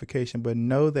be purification. But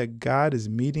know that God is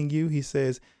meeting you. He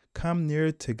says, come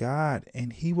near to God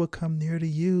and he will come near to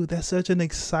you. That's such an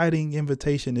exciting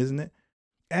invitation, isn't it?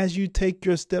 As you take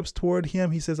your steps toward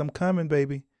him, he says, I'm coming,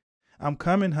 baby. I'm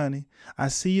coming, honey. I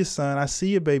see your son. I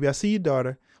see your baby. I see your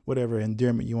daughter. Whatever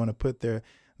endearment you want to put there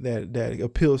that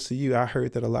appeals to you. I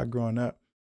heard that a lot growing up.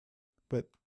 But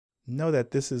know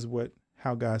that this is what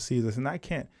how God sees us. And I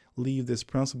can't leave this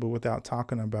principle without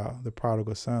talking about the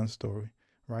prodigal son story,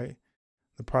 right?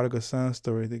 The prodigal son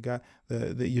story. The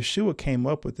Yeshua came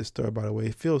up with this story, by the way.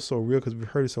 It feels so real because we've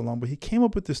heard it so long, but he came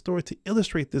up with this story to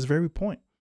illustrate this very point.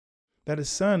 That his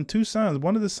son, two sons,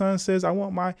 one of the sons says, I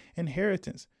want my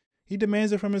inheritance. He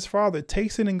demands it from his father,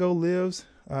 takes it and go lives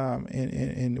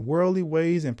in worldly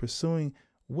ways and pursuing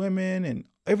women and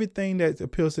everything that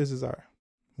appeals to his desire.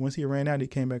 Once he ran out, he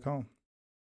came back home.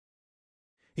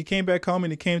 He came back home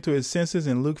and he came to his senses.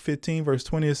 In Luke 15, verse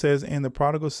 20, it says, and the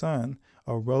prodigal son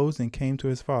arose and came to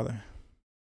his father.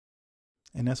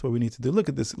 And that's what we need to do. Look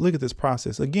at this. Look at this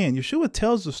process. Again, Yeshua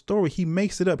tells the story. He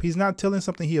makes it up. He's not telling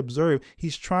something he observed.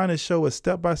 He's trying to show us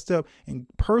step by step and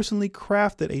personally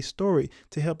crafted a story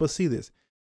to help us see this.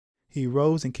 He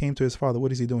rose and came to his father.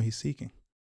 What is he doing? He's seeking.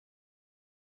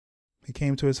 He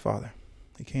came to his father.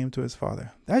 He came to his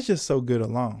father. That's just so good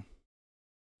alone.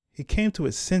 He came to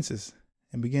his senses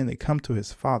and began to come to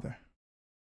his father,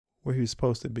 where he was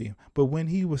supposed to be. But when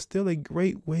he was still a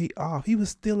great way off, he was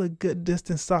still a good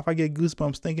distance off. I get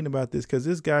goosebumps thinking about this because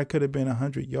this guy could have been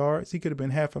 100 yards. He could have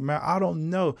been half a mile. I don't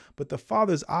know. But the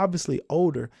father's obviously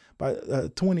older by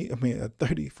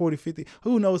 30, 40, 50.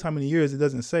 Who knows how many years? It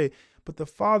doesn't say. But the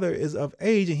father is of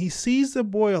age and he sees the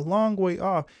boy a long way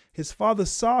off. His father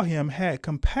saw him, had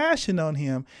compassion on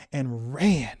him, and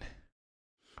ran.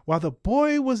 While the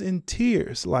boy was in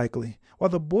tears, likely, while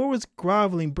the boy was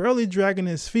groveling, barely dragging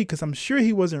his feet, because I'm sure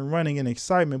he wasn't running in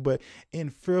excitement, but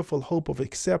in fearful hope of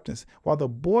acceptance, while the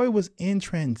boy was in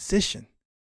transition,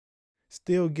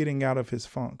 still getting out of his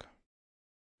funk,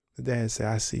 the dad said,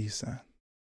 I see you, son.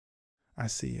 I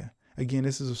see you. Again,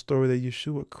 this is a story that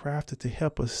Yeshua crafted to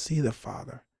help us see the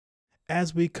Father.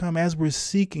 As we come, as we're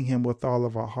seeking him with all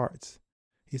of our hearts,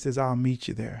 he says, I'll meet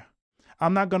you there.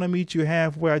 I'm not going to meet you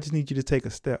halfway. I just need you to take a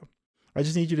step. I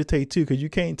just need you to take two, because you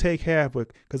can't take half,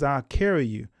 because I'll carry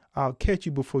you. I'll catch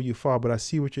you before you fall, but I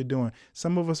see what you're doing.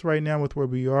 Some of us right now with where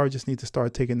we are just need to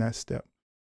start taking that step.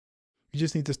 You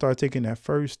just need to start taking that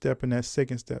first step and that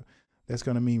second step. That's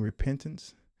going to mean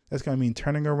repentance. That's going to mean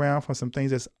turning around from some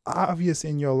things that's obvious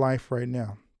in your life right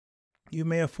now. You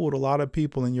may have fooled a lot of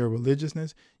people in your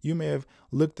religiousness. You may have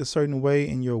looked a certain way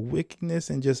in your wickedness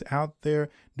and just out there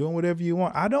doing whatever you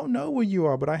want. I don't know where you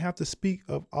are, but I have to speak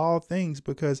of all things,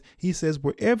 because he says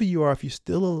wherever you are, if you're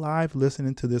still alive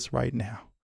listening to this right now,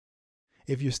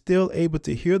 if you're still able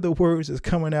to hear the words that's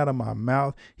coming out of my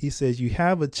mouth, he says you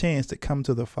have a chance to come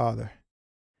to the Father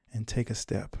and take a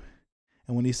step.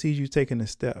 And when he sees you taking a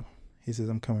step, he says,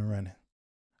 I'm coming running.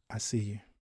 I see you.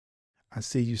 I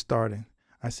see you starting.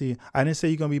 I see you. I didn't say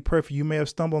you're going to be perfect. You may have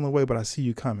stumbled on the way, but I see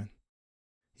you coming.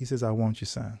 He says, I want you,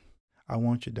 son. I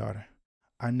want you, daughter.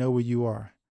 I know where you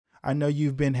are. I know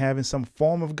you've been having some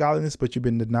form of godliness, but you've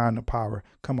been denying the power.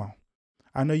 Come on.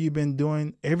 I know you've been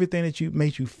doing everything that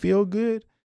makes you feel good,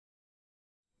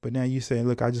 but now you say,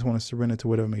 look, I just want to surrender to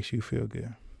whatever makes you feel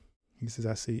good. He says,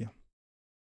 I see you.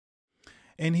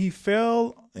 And he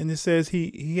fell, and it says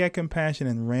he had compassion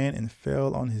and ran and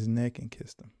fell on his neck and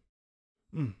kissed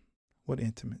him. What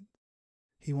intimate.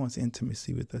 He wants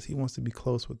intimacy with us. He wants to be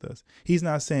close with us. He's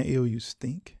not saying, ew, you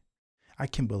stink. I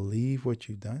can believe what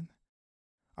you've done.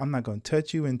 I'm not going to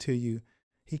touch you until you.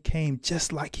 He came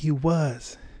just like he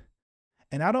was.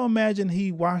 And I don't imagine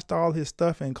he washed all his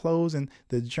stuff and clothes and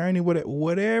the journey with it.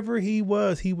 Whatever he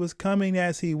was coming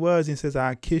as he was. He says,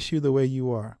 I'll kiss you the way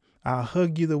you are. I'll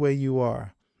hug you the way you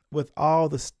are, with all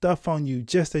the stuff on you,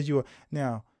 just as you are.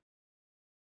 Now,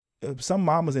 some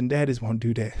mamas and daddies won't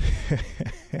do that.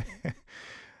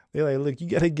 They're like, look, you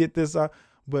got to get this out.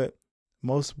 But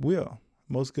most will.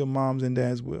 Most good moms and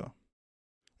dads will.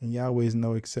 And Yahweh is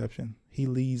no exception. He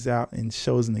leads out and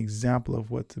shows an example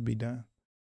of what to be done.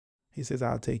 He says,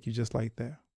 I'll take you just like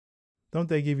that. Don't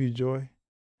they give you joy?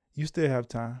 You still have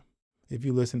time, if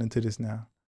you're listening to this now,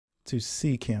 to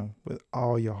seek him with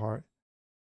all your heart.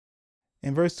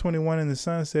 In verse 21, and the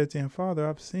son said to him, Father,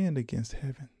 I've sinned against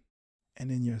heaven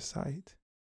and in your sight.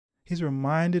 He's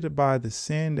reminded by the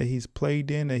sin that he's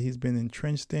played in, that he's been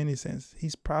entrenched in. He says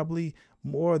he's probably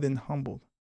more than humbled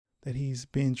that he's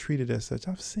being treated as such.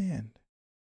 I've sinned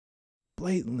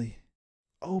blatantly,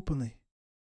 openly,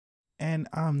 and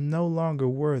I'm no longer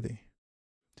worthy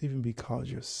to even be called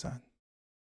your son.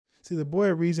 See, the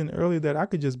boy reasoned earlier that I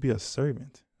could just be a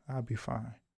servant. I'll be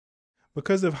fine.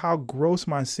 Because of how gross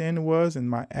my sin was and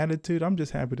my attitude, I'm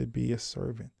just happy to be a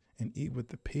servant and eat with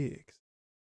the pigs.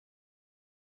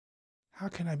 How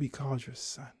can I be called your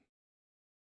son?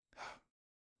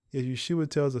 Yeah, Yeshua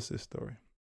tells us this story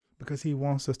because he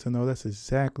wants us to know that's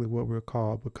exactly what we're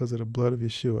called because of the blood of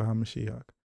Yeshua HaMashiach.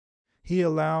 He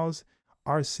allows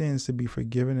our sins to be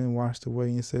forgiven and washed away.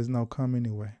 And he says, no, come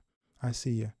anyway. I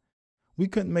see you. We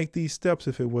couldn't make these steps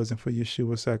if it wasn't for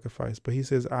Yeshua's sacrifice. But he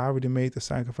says, I already made the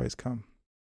sacrifice. Come.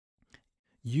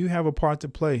 You have a part to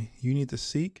play. You need to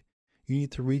seek. You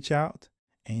need to reach out,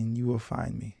 and you will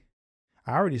find me.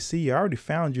 I already see you. I already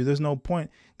found you. There's no point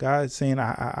God saying,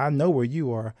 I know where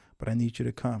you are, but I need you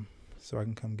to come so I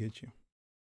can come get you.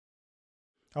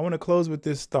 I want to close with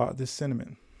this thought, this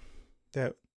sentiment,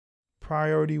 that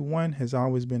priority one has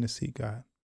always been to seek God.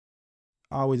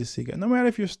 Always to seek God. No matter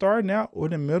if you're starting out or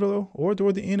in the middle or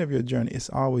toward the end of your journey, it's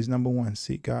always number one,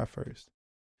 seek God first.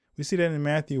 We see that in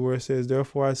Matthew where it says,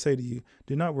 therefore I say to you,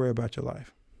 do not worry about your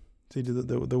life. See,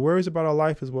 the worries about our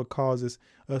life is what causes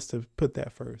us to put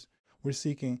that first. We're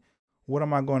seeking, what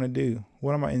am I going to do?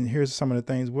 And here's some of the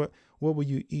things. What will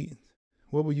you eat?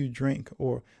 What will you drink?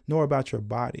 Or know about your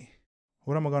body?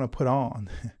 What am I going to put on?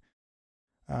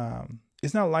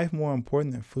 Is not life more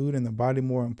important than food and the body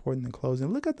more important than clothes?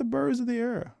 And look at the birds of the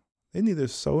air. They neither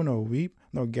sow nor reap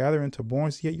nor gather into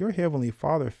barns, yet your heavenly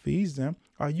Father feeds them.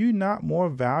 Are you not more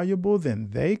valuable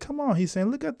than they? Come on. He's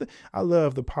saying, I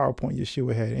love the PowerPoint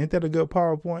Yeshua had. Ain't that a good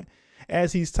PowerPoint?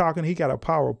 As he's talking, he got a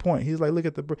PowerPoint. He's like, look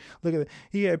at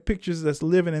he had pictures that's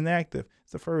living and active.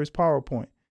 It's the first PowerPoint.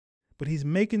 But he's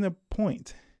making the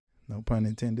point, no pun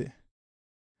intended,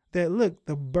 that look,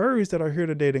 the birds that are here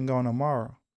today didn't go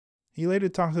tomorrow. He later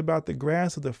talks about the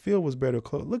grass of the field was better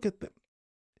clothed. Look at them.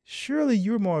 Surely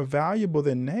you're more valuable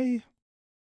than they.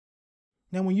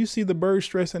 Now, when you see the birds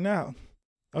stressing out,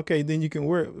 okay, then you can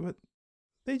worry. But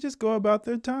they just go about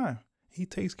their time. He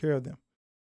takes care of them.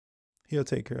 He'll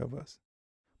take care of us.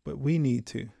 But we need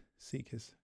to seek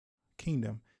his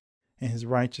kingdom and his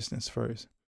righteousness first.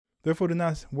 Therefore, do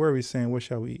not worry, saying, what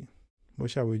shall we eat?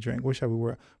 What shall we drink? What shall we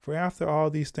wear? For after all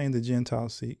these things the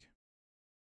Gentiles seek.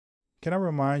 Can I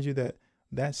remind you that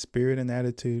that spirit and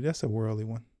attitude, that's a worldly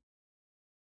one.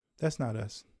 That's not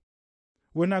us.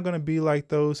 We're not going to be like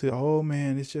those who, oh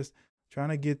man, it's just trying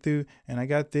to get through and I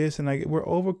got this and we're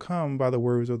overcome by the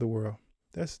words of the world.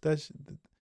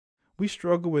 We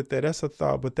struggle with that. That's a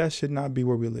thought, but that should not be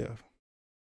where we live.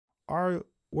 Where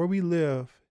we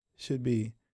live should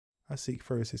be, I seek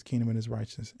first his kingdom and his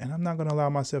righteousness. And I'm not going to allow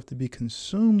myself to be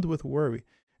consumed with worry.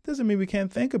 It doesn't mean we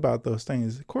can't think about those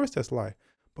things. Of course, that's life.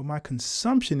 But my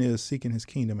consumption is seeking his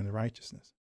kingdom and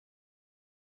righteousness.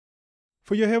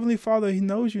 For your heavenly Father, he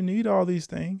knows you need all these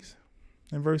things.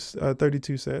 And verse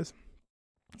 32 says,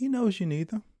 he knows you need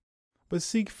them. But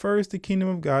seek first the kingdom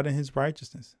of God and his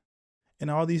righteousness.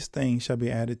 And all these things shall be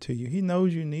added to you. He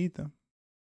knows you need them.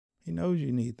 He knows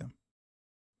you need them.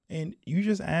 And you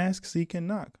just ask, seek, and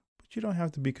knock. But you don't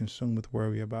have to be consumed with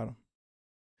worry about them.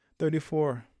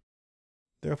 34.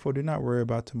 Therefore, do not worry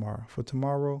about tomorrow. For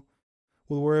tomorrow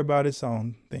will worry about its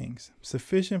own things.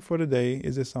 Sufficient for the day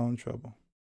is its own trouble.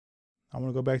 I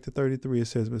want to go back to 33. It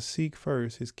says, but seek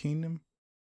first his kingdom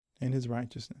and his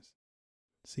righteousness.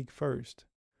 Seek first.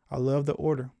 I love the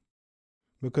order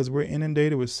because we're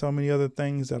inundated with so many other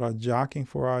things that are jockeying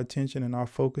for our attention and our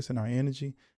focus and our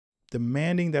energy,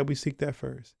 demanding that we seek that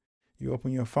first. You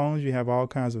open your phones, you have all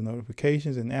kinds of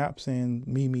notifications and apps saying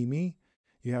me, me, me.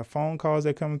 You have phone calls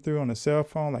that come through on a cell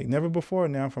phone like never before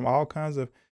now from all kinds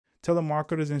of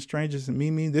telemarketers and strangers. And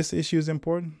me, this issue is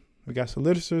important. We got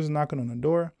solicitors knocking on the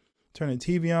door. Turn the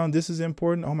TV on. This is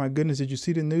important. Oh my goodness. Did you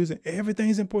see the news? And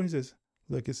everything's important. He says,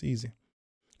 look, it's easy.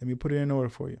 Let me put it in order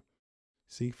for you.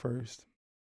 Seek first.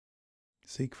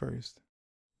 Seek first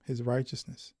his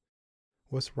righteousness.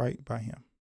 What's right by him?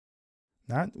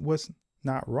 Not what's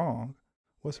not wrong.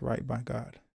 What's right by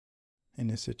God in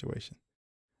this situation?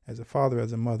 As a father,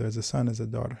 as a mother, as a son, as a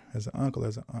daughter, as an uncle,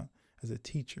 as an aunt, as a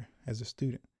teacher, as a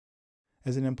student,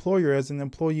 as an employer, as an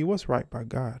employee, what's right by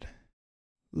God?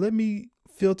 Let me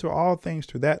filter all things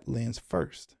through that lens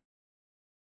first.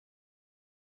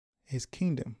 His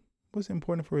kingdom. What's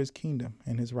important for his kingdom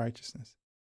and his righteousness?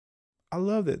 I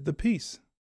love that. The peace.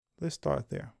 Let's start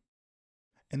there.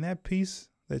 And that peace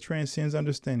that transcends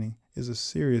understanding is a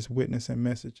serious witness and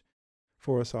message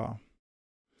for us all.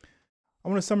 I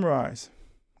want to summarize.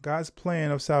 God's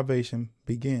plan of salvation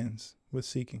begins with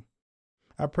seeking.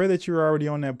 I pray that you're already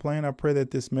on that plan. I pray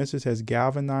that this message has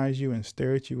galvanized you and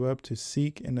stirred you up to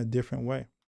seek in a different way.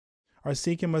 Our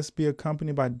seeking must be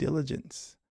accompanied by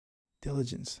diligence,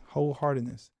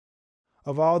 wholeheartedness.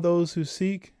 Of all those who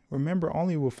seek, remember,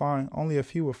 only a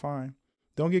few will find.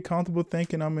 Don't get comfortable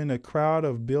thinking I'm in a crowd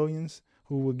of billions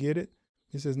who will get it.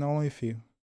 He says, no, only a few.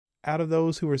 Out of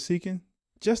those who are seeking,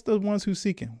 just the ones who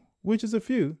seeking, which is a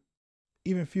few,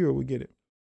 even fewer will get it,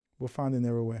 will find the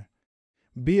narrow way.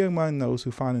 Be among those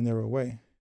who find the narrow way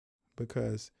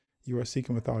because you are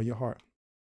seeking with all your heart.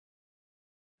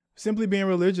 Simply being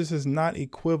religious is not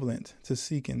equivalent to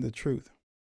seeking the truth.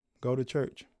 Go to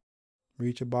church,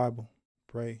 read your Bible,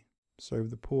 pray,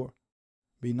 serve the poor,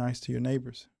 be nice to your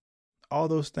neighbors. All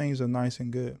those things are nice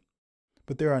and good,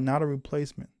 but they are not a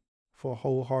replacement for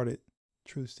wholehearted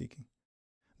truth seeking.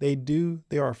 They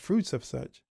are fruits of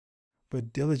such,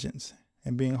 but diligence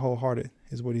and being wholehearted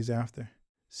is what he's after.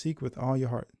 Seek with all your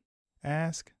heart.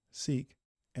 Ask, seek,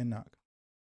 and knock.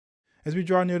 As we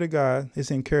draw near to God, it's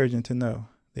encouraging to know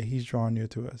that he's drawing near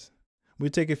to us. We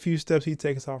take a few steps, he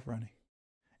takes us off running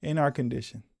in our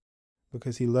condition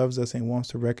because he loves us and wants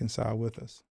to reconcile with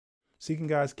us. Seeking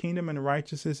God's kingdom and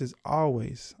righteousness is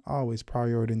always, always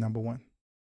priority number one.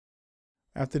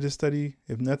 After this study,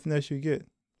 if nothing else you get,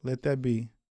 let that be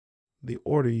the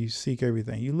order you seek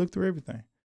everything. You look through everything.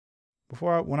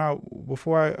 When I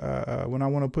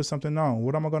want to put something on,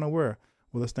 what am I going to wear?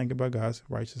 Well, let's think about God's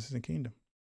righteousness and kingdom.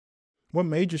 What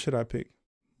major should I pick?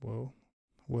 Well,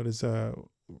 what is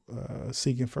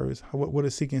seeking first? What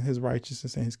does seeking his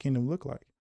righteousness and his kingdom look like?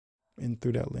 And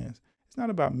through that lens, it's not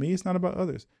about me. It's not about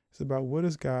others. It's about what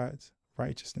does God's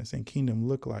righteousness and kingdom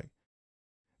look like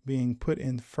being put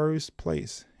in first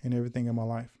place in everything in my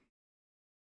life.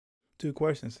 2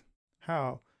 questions.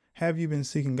 How have you been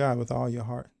seeking God with all your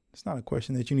heart? It's not a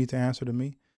question that you need to answer to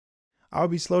me. I'll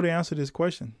be slow to answer this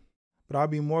question, but I'll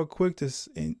be more quick to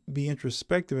be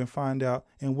introspective and find out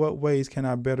in what ways can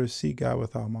I better seek God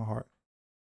with all my heart.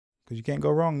 Because you can't go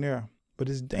wrong there. But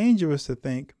it's dangerous to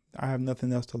think I have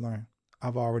nothing else to learn.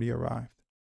 I've already arrived.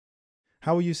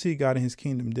 How will you see God and his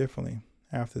kingdom differently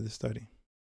after the study?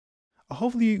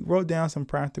 Hopefully you wrote down some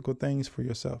practical things for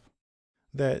yourself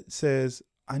that says,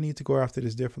 I need to go after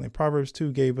this differently. Proverbs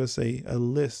 2 gave us a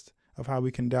list of how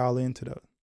we can dial into that.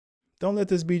 Don't let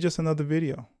this be just another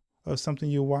video of something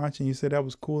you watch and you say that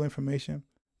was cool information.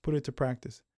 Put it to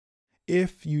practice.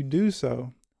 If you do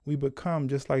so, we become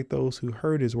just like those who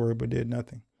heard his word but did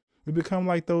nothing. We become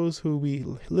like those who we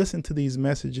listened to these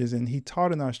messages and he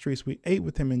taught in our streets. We ate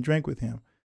with him and drank with him,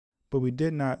 but we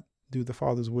did not do the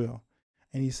Father's will.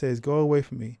 And he says, go away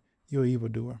from me, you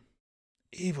evildoer.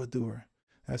 Evildoer.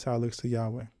 That's how it looks to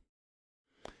Yahweh.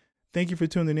 Thank you for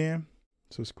tuning in.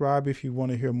 Subscribe if you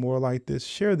want to hear more like this.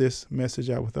 Share this message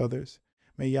out with others.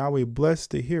 May Yahweh bless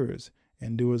the hearers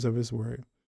and doers of his word.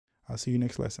 I'll see you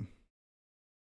next lesson.